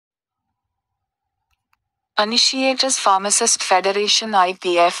Initiators Pharmacist Federation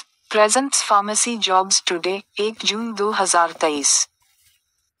IPF presents Pharmacy Jobs Today, 1 June 2023.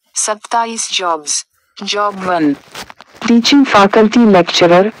 27 jobs. Job 1. Teaching Faculty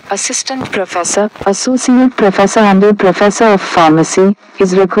Lecturer, Assistant Professor, Associate Professor and a Professor of Pharmacy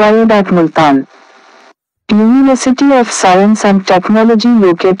is required at Multan. University of Science and Technology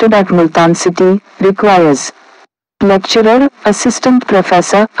located at Multan City requires Lecturer, Assistant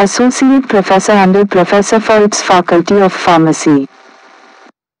Professor, Associate Professor and a Professor for its Faculty of Pharmacy.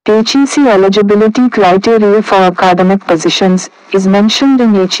 HEC eligibility criteria for academic positions is mentioned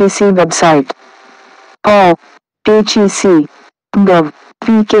in HEC website. Or HEC Gov.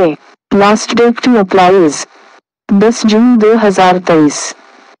 PK. Last date to apply is 10 June 2023.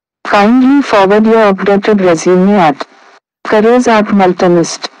 Kindly forward your updated resume at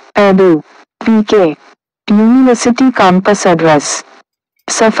careers@multanist.edu. PK. University campus address.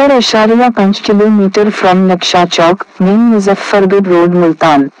 Safar Asharia 5 km from Naksha Chowk, Main Muzaffargarh Road,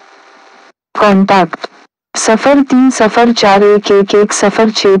 Multan. Contact Safar 3 Safar 4 1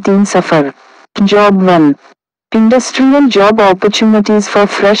 Safar 6 3 Safar. Job 1. Industrial job opportunities for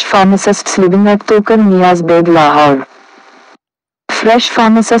fresh pharmacists living at Tokar Niaz Beg, Lahore. Fresh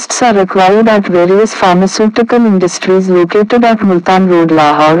pharmacists are required at various pharmaceutical industries located at Multan Road,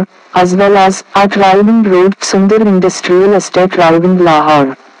 Lahore, as well as at Raving Road, Sundar Industrial Estate, Raving,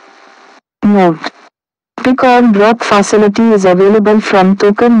 Lahore. Note: pick or drop facility is available from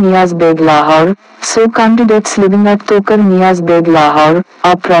Tokar Niaz Beg, Lahore, so candidates living at Tokar Niaz Beg, Lahore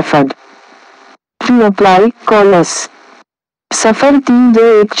are preferred. To apply, call us. Safar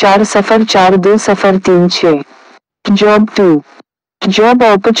 3214 Safar 4236. Job 2. Job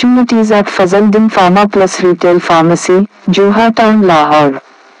opportunities at Fazaldin Pharma Plus Retail Pharmacy, Johar Town, Lahore.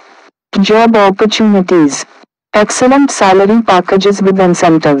 Job opportunities. Excellent salary packages with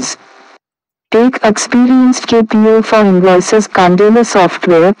incentives. Take experienced KPO for invoices. Candela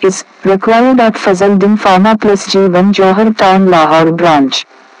software is required at Fazaldin Pharma Plus G1 Johar Town, Lahore branch.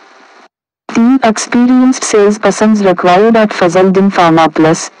 Team experienced salespersons required at Fazaldin Pharma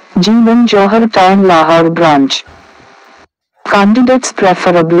Plus G1 Johar Town, Lahore branch. Candidates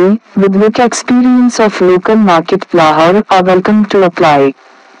preferably with work experience of local market Lahore are welcome to apply.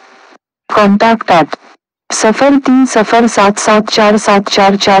 Contact at Safar 3 Safar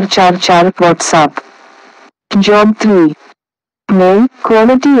 77474444 WhatsApp. Job 3. Male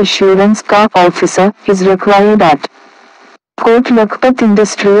Quality Assurance का Officer is required at Kot Lakhpat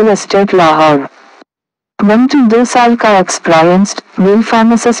Industrial Estate, Lahore. 1 to 2 साल का experienced male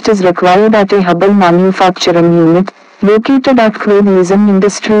pharmacist is required at a herbal manufacturing unit located at Quaidism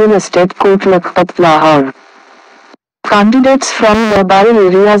Industrial Estate, Kot Lakhpat, Lahore. Candidates from nearby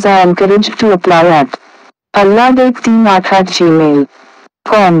areas are encouraged to apply at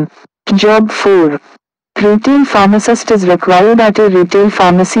allah138@gmail.com. Job 4. Retail pharmacist is required at a retail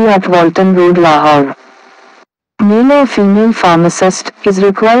pharmacy at Walton Road, Lahore. Male or female pharmacist is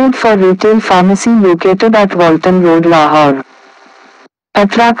required for retail pharmacy located at Walton Road, Lahore.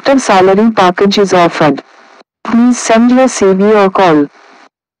 Attractive salary package is offered. Please send your CV or call.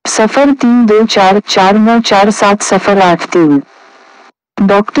 Safar 324494 Safar 83.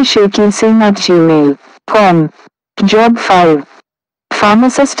 Dr. Shakil Singh at gmail.com. Job 5.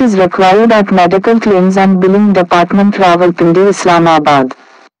 Pharmacist is required at Medical Claims and Billing Department, Rawalpindi, Islamabad.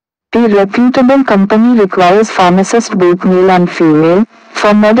 A reputable company requires pharmacist both male and female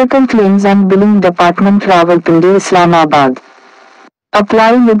for Medical Claims and Billing Department, Rawalpindi, Islamabad.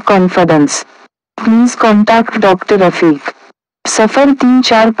 Apply with confidence. Please contact Dr. Rafiq. Safar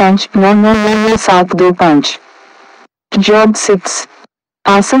 3459999725. Job 6.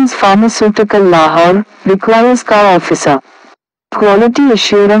 Assays Pharmaceutical, Lahore requires car officer. Quality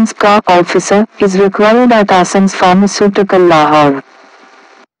Assurance car officer is required at Assays Pharmaceutical, Lahore.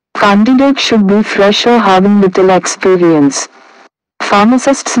 Candidate should be fresh or having little experience.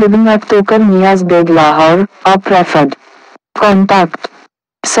 Pharmacists living at Tokar Niaz Beg, Lahore are preferred. Contact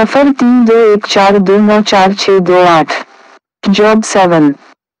Safar 3214294628. Job 7.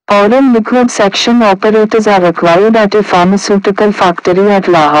 Oral liquid section operators are required at a pharmaceutical factory at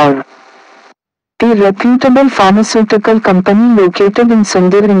Lahore. A reputable pharmaceutical company located in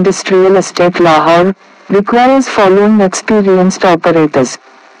Sundar Industrial Estate, Lahore requires following experienced operators.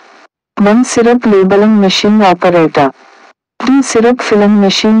 1 syrup labeling machine operator. 2 syrup filling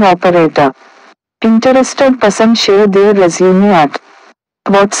machine operator. Interested person share their resume at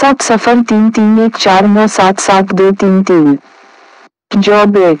WhatsApp Safar 3314977233.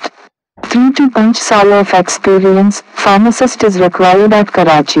 Job 8. 3 to 5 साल of experience, pharmacist is required at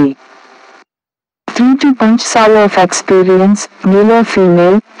Karachi. 3 to 5 साल of experience, male or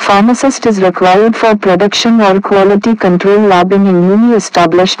female. Pharmacist is required for production or quality control lab in a newly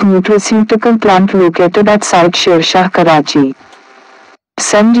established nutraceutical plant located at site Shershah, Karachi.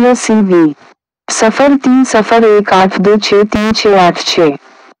 Send your CV. Suffer 301826368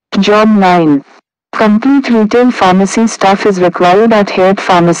 Job 9. Complete retail pharmacy staff is required at Hayat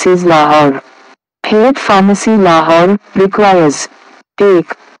Pharmacies Lahore. Hayat Pharmacy Lahore requires 1.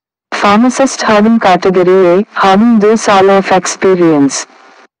 Pharmacist having category A, having 2 साल of experience.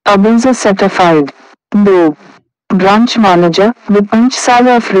 Abuser certified. 2. Branch manager with 5 साल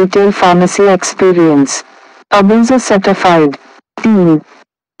of retail pharmacy experience. Abuser certified. 3.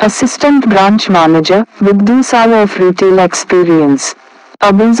 Assistant branch manager with 2 साल of retail experience.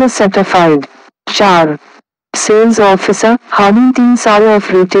 Abuser certified. 4. Sales officer having 3 साल of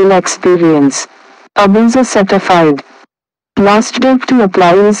retail experience. Abuser certified. Last date to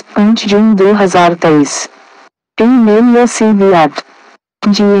apply is 5 June 2023. Email your CV at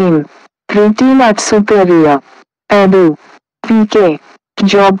GM Retail at Superior Edu PK.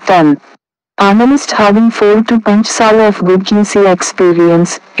 Job 10. Analyst having 4 to 5 साल of good QC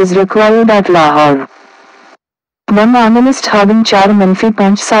experience is required at Lahore. 1 analyst having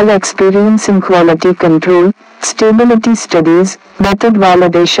 4-5 साल experience in quality control, stability studies, method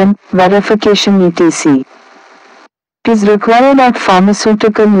validation, verification etc. is required at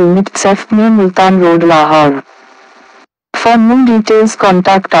Pharmaceutical Unit CEF near Multan Road, Lahore. For more details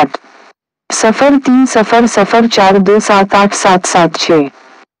contact at 030042787776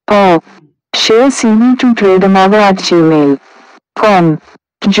 or share CV to trademaga@gmail.com.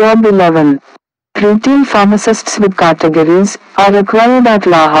 Job 11. Retail pharmacists with categories are required at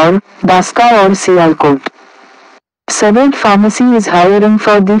Lahore, Daska or Sialkot. Said pharmacy is hiring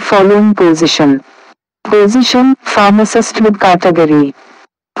for the following position. Position, pharmacist with category.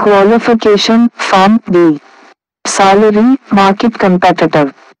 Qualification, Pharm D. Salary, market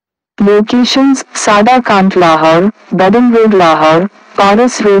competitive. Locations, Sada Kant Lahore, Bedin Road Lahore,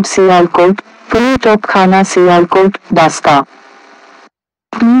 Paras Road Sialkot, Puri Top Khana Sialkot, Daska.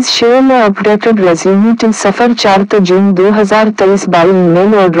 Please share your updated resume till Safar 4 June 2023 by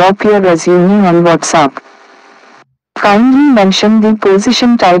email or drop your resume on WhatsApp. Kindly mention the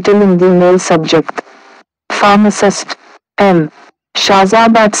position title in the mail subject. Pharmacist M.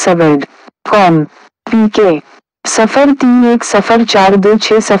 Shahzad Saved. Com. PK. Safar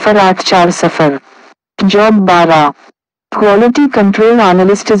 3104260840. Job 12. Quality Control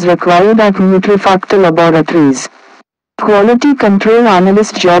Analyst is required at Nutrifactor Laboratories. Quality Control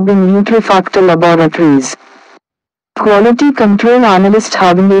Analyst job in Nutrifactor Laboratories. Quality Control Analyst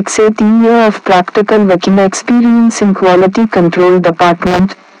having 1 से 3 year of practical working experience in Quality Control Department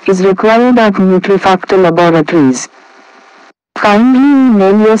is required at Nutrifactor Laboratories. Kindly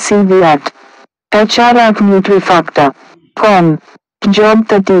email your CV at hr@nutrifactor.com. Job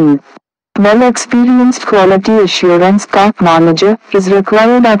 13. Well experienced quality assurance manager is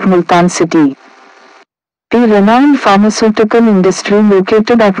required at Multan City. A renowned pharmaceutical industry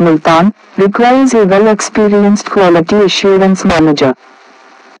located at Multan requires a well experienced quality assurance manager.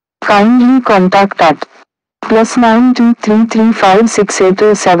 Kindly contact at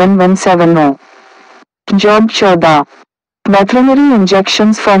 +923356807170. Job 14. Veterinary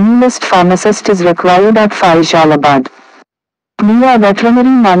injections formulist pharmacist is required at Faizalabad. We are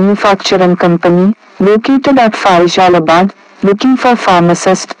veterinary manufacturing company located at Faizalabad looking for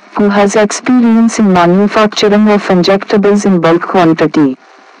pharmacist who has experience in manufacturing of injectables in bulk quantity.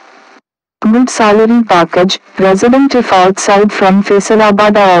 Good salary package, resident if outside from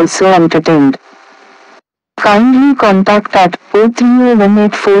Faisalabad are also entertained. Kindly contact at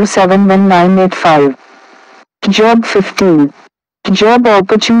 030184719885. Job 15. Job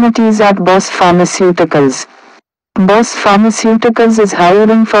opportunities at Boss Pharmaceuticals. Boss Pharmaceuticals is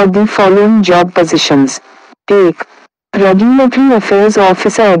hiring for the following job positions. 1. Regulatory Affairs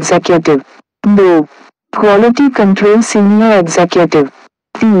Officer Executive. 2. Quality Control Senior Executive.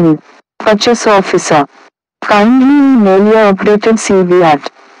 3. Purchase Officer. Kindly email your updated CV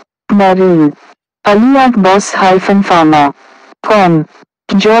at Marine Ali at boss-pharma.com.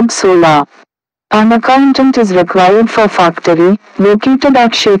 Job 16. An accountant is required for factory located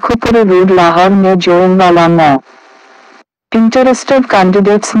at Sheikhupura Road, Lahore near Joinwala Mall. Interested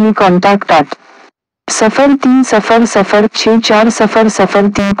candidates may contact at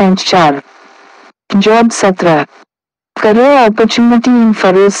 0300640354. Job 17. Career opportunity in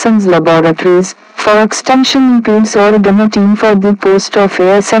Ferguson's Laboratories for extension in PEDS or demo team for the post of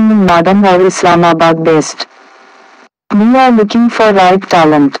ASM in Madam or Islamabad based. We are looking for right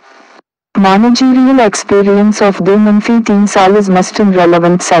talent. Managerial experience of 2-3 साल is must in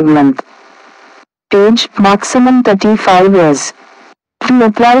relevant segment. Age maximum 35 years. To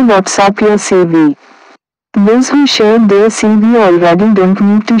apply, WhatsApp your CV. Those who shared their CV already don't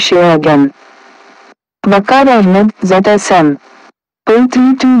need to share again. Waqar Ahmed, ZSM.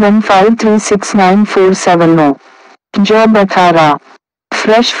 0321536940. Job 18.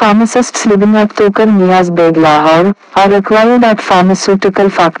 Fresh pharmacists living at Tokar Niaz Beg Lahore are required at pharmaceutical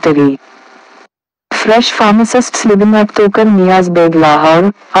factory. Fresh pharmacists living at Tokar Niaz Beg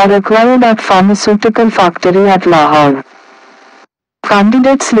Lahore are required at pharmaceutical factory at Lahore.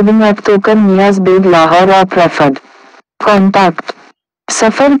 Candidates living at Tokar Niaz Beg Lahore are preferred. Contact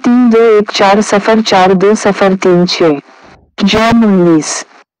 0321404236. Job 19.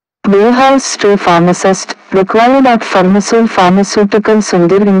 Warehouse store pharmacist required at Pharmaceutical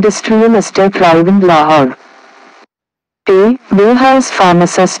Sundir Industrial Estate Driving Lahore. A. Warehouse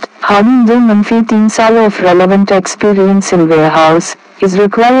pharmacist having 2-3 साल of relevant experience in warehouse is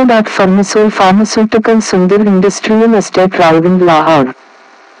required at Pharmaceutical Sundir Industrial Estate Driving Lahore.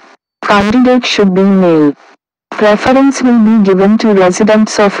 Candidate should be male. Preference will be given to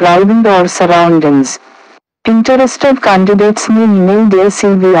residents of Ravindra or surroundings. Interested candidates may email their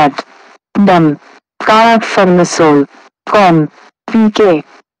CV at dam@pharmasol.com. PK.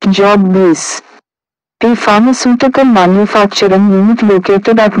 Job 20. A pharmaceutical manufacturing unit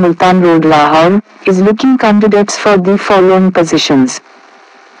located at Multan Road, Lahore, is looking candidates for the following positions.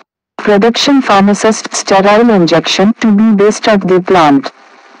 Production pharmacist sterile injection to be based at the plant.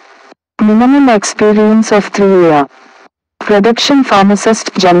 Minimum experience of 3 years. Production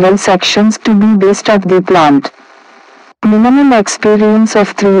pharmacist general sections to be based at the plant. Minimum experience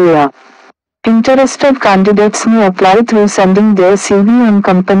of 3 years. Interested candidates may apply through sending their CV on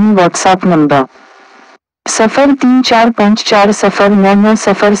company WhatsApp number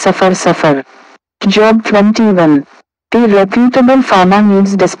 034540990000. Job 21. A reputable pharma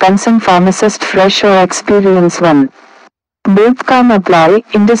needs dispensing pharmacist fresh or experienced one. Both can apply.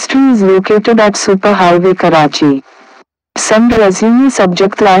 Industry is located at Super Highway, Karachi. Send resume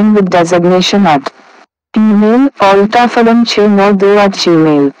subject line with designation at email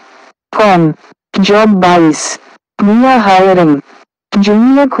altafalam692@gmail.com. Job 22. We are hiring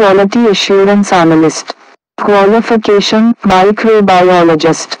Junior Quality Assurance Analyst. Qualification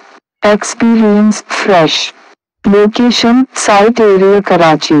Microbiologist. Experience fresh. Location Site Area,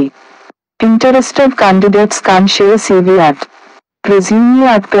 Karachi. Interested candidates can share CV at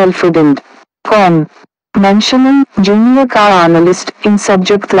resume@pelfudent.com. Mentioning Junior Car Analyst in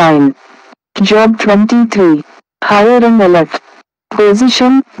subject line. Job 23. Hiring alert.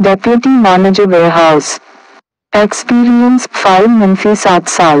 Position Deputy Manager Warehouse. Experience 5-7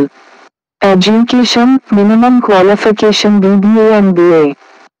 साल. Education minimum qualification BBA and BA.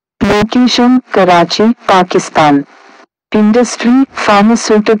 Location Karachi, Pakistan. Industry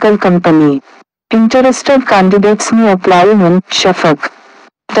pharmaceutical company. Interested candidates may apply in Shafaq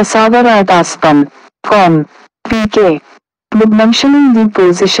Tasawwur@aspan.com. PK. With mentioning the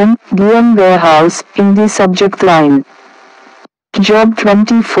position DM Warehouse in the subject line. Job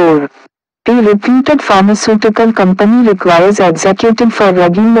 24. A reputed pharmaceutical company requires executive for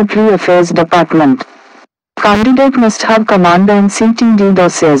regulatory affairs department. Candidate must have command and CTD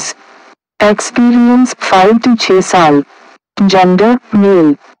dossiers. Experience 5 to 6 साल. Gender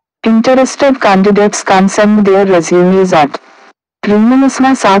male. Interested candidates can send their resumes at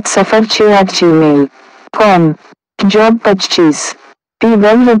remunisma706@gmail.com. Job 25. A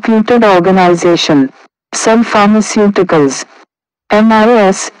well-reputed organization. Sun Pharmaceuticals.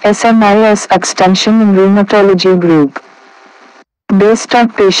 SMIS Extension in Rheumatology Group. Based at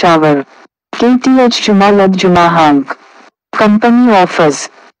Peshawar. KTH Jumalad Jumahank. Company offers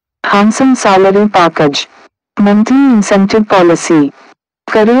handsome salary package. Monthly incentive policy.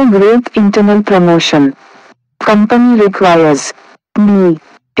 Career growth, internal promotion. Company requires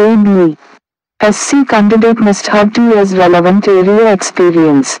B.A.B. SC candidate must have 2 years relevant area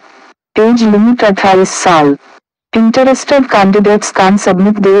experience. Age limit 28 साल. Interested candidates can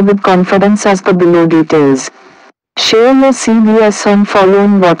submit their with confidence as per below details. Share your CVs on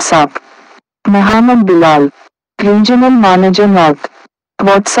following WhatsApp. Muhammad Bilal, Regional Manager North.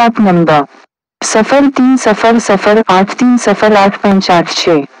 WhatsApp number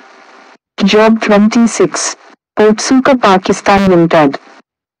 0300830856. Job 26. Otsuka Pakistan Limited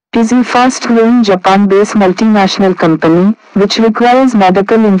is a fast-growing Japan-based multinational company, which requires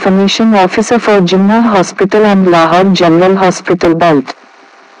medical information officer for Jinnah Hospital and Lahore General Hospital Belt.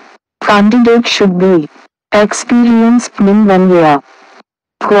 Candidate should be experienced min 1 year.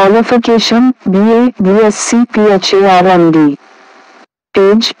 Qualification BA, BSc, PhD.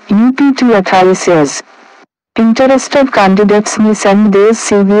 Age UP to 28 years. Interested candidates may send their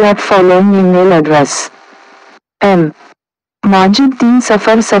CV at following email address: m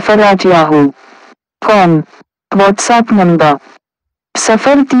majid300@yahoo.com, WhatsApp number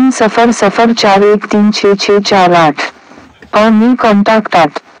 0300413668 और me contact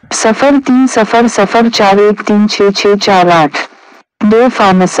at 0300413668। दो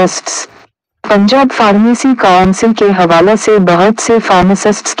pharmacists. Punjab pharmacy council के हवाले से बहुत से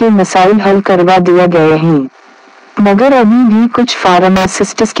pharmacists के मसाइल हल करवा दिए गए हैं, मगर अभी भी कुछ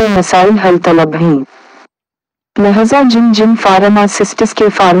फार्मासिस्ट्स के मसाइल हल तलब हैं। लिहाजा जिन फार्मासिस्ट्स के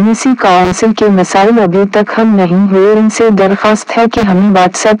फार्मेसी काउंसिल के मसाइल अभी तक हल नहीं हुए, उनसे दरख्वास्त है कि हमें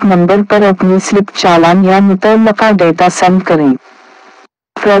व्हाट्सएप नंबर पर अपनी स्लिप चालान या मुतल्लका डेटा सेंड करें।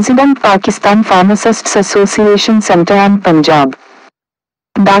 President Pakistan pharmacists association centre and Punjab,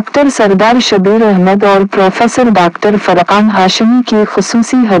 doctor सरदार शबीर अहमद और प्रोफेसर डॉक्टर फरकान हाशमी की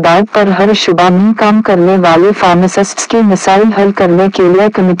खुसूसी हदायत पर हर शुबा में काम करने वाले फार्मासिस्ट्स के मसाइल हल करने के लिए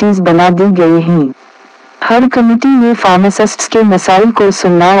कमिटीज बना दी गई हैं। हर कमेटी ने फार्मासिस्ट्स के मसाइल को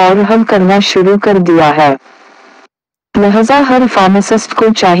सुनना और हल करना शुरू कर दिया है। लिहाजा हर फार्मासिस्ट को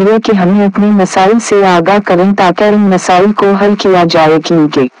चाहिए कि हमें अपने मसाइल से आगाह करें ताकि इन मसाइल को हल किया जाए,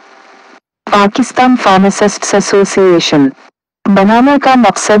 क्योंकि पाकिस्तान फार्मासिस्ट्स एसोसिएशन बनाने का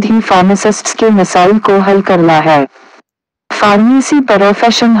मकसद ही फार्मासिस्ट्स के मसाइल को हल करना है। फार्मेसी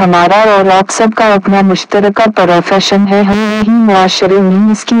प्रोफेशन हमारा और आप सबका अपना मुश्तरका प्रोफेशन है, हमें ही मुआशरे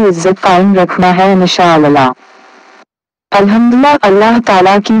में इसकी इज्जत कायम रखना है इंशाअल्लाह। अल्हम्दुलिल्लाह, अल्लाह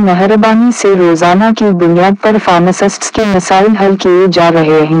ताला की मेहरबानी से रोजाना की बुनियाद पर फार्मासिस्ट्स के मसाइल हल किए जा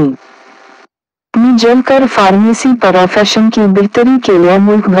रहे हैं। में जलकर फार्मेसी प्रोफेशन की बेहतरी के लिए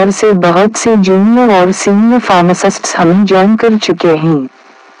मुल्क भर से बहुत से जूनियर और सीनियर फार्मासिस्ट्स हमें ज्वाइन कर चुके हैं।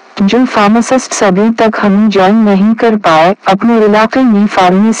 जो फार्मासिस्ट्स अभी तक हमें ज्वाइन नहीं कर पाए, अपने इलाके में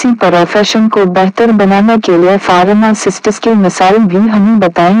फार्मेसी प्रोफेशन को बेहतर बनाने के लिए फार्मासिस्ट्स के मसाइल भी हमें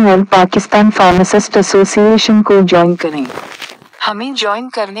बताएं और पाकिस्तान फार्मासिस्ट एसोसिएशन को ज्वाइन करें। हमें ज्वाइन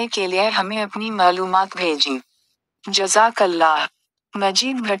करने के लिए हमें अपनी मालूमात भेजें। जज़ाकल्लाह।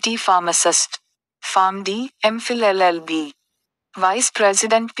 मजीद भट्टी pharmacist, pharm D, MPhil LLB, vice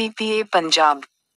president PPA Punjab.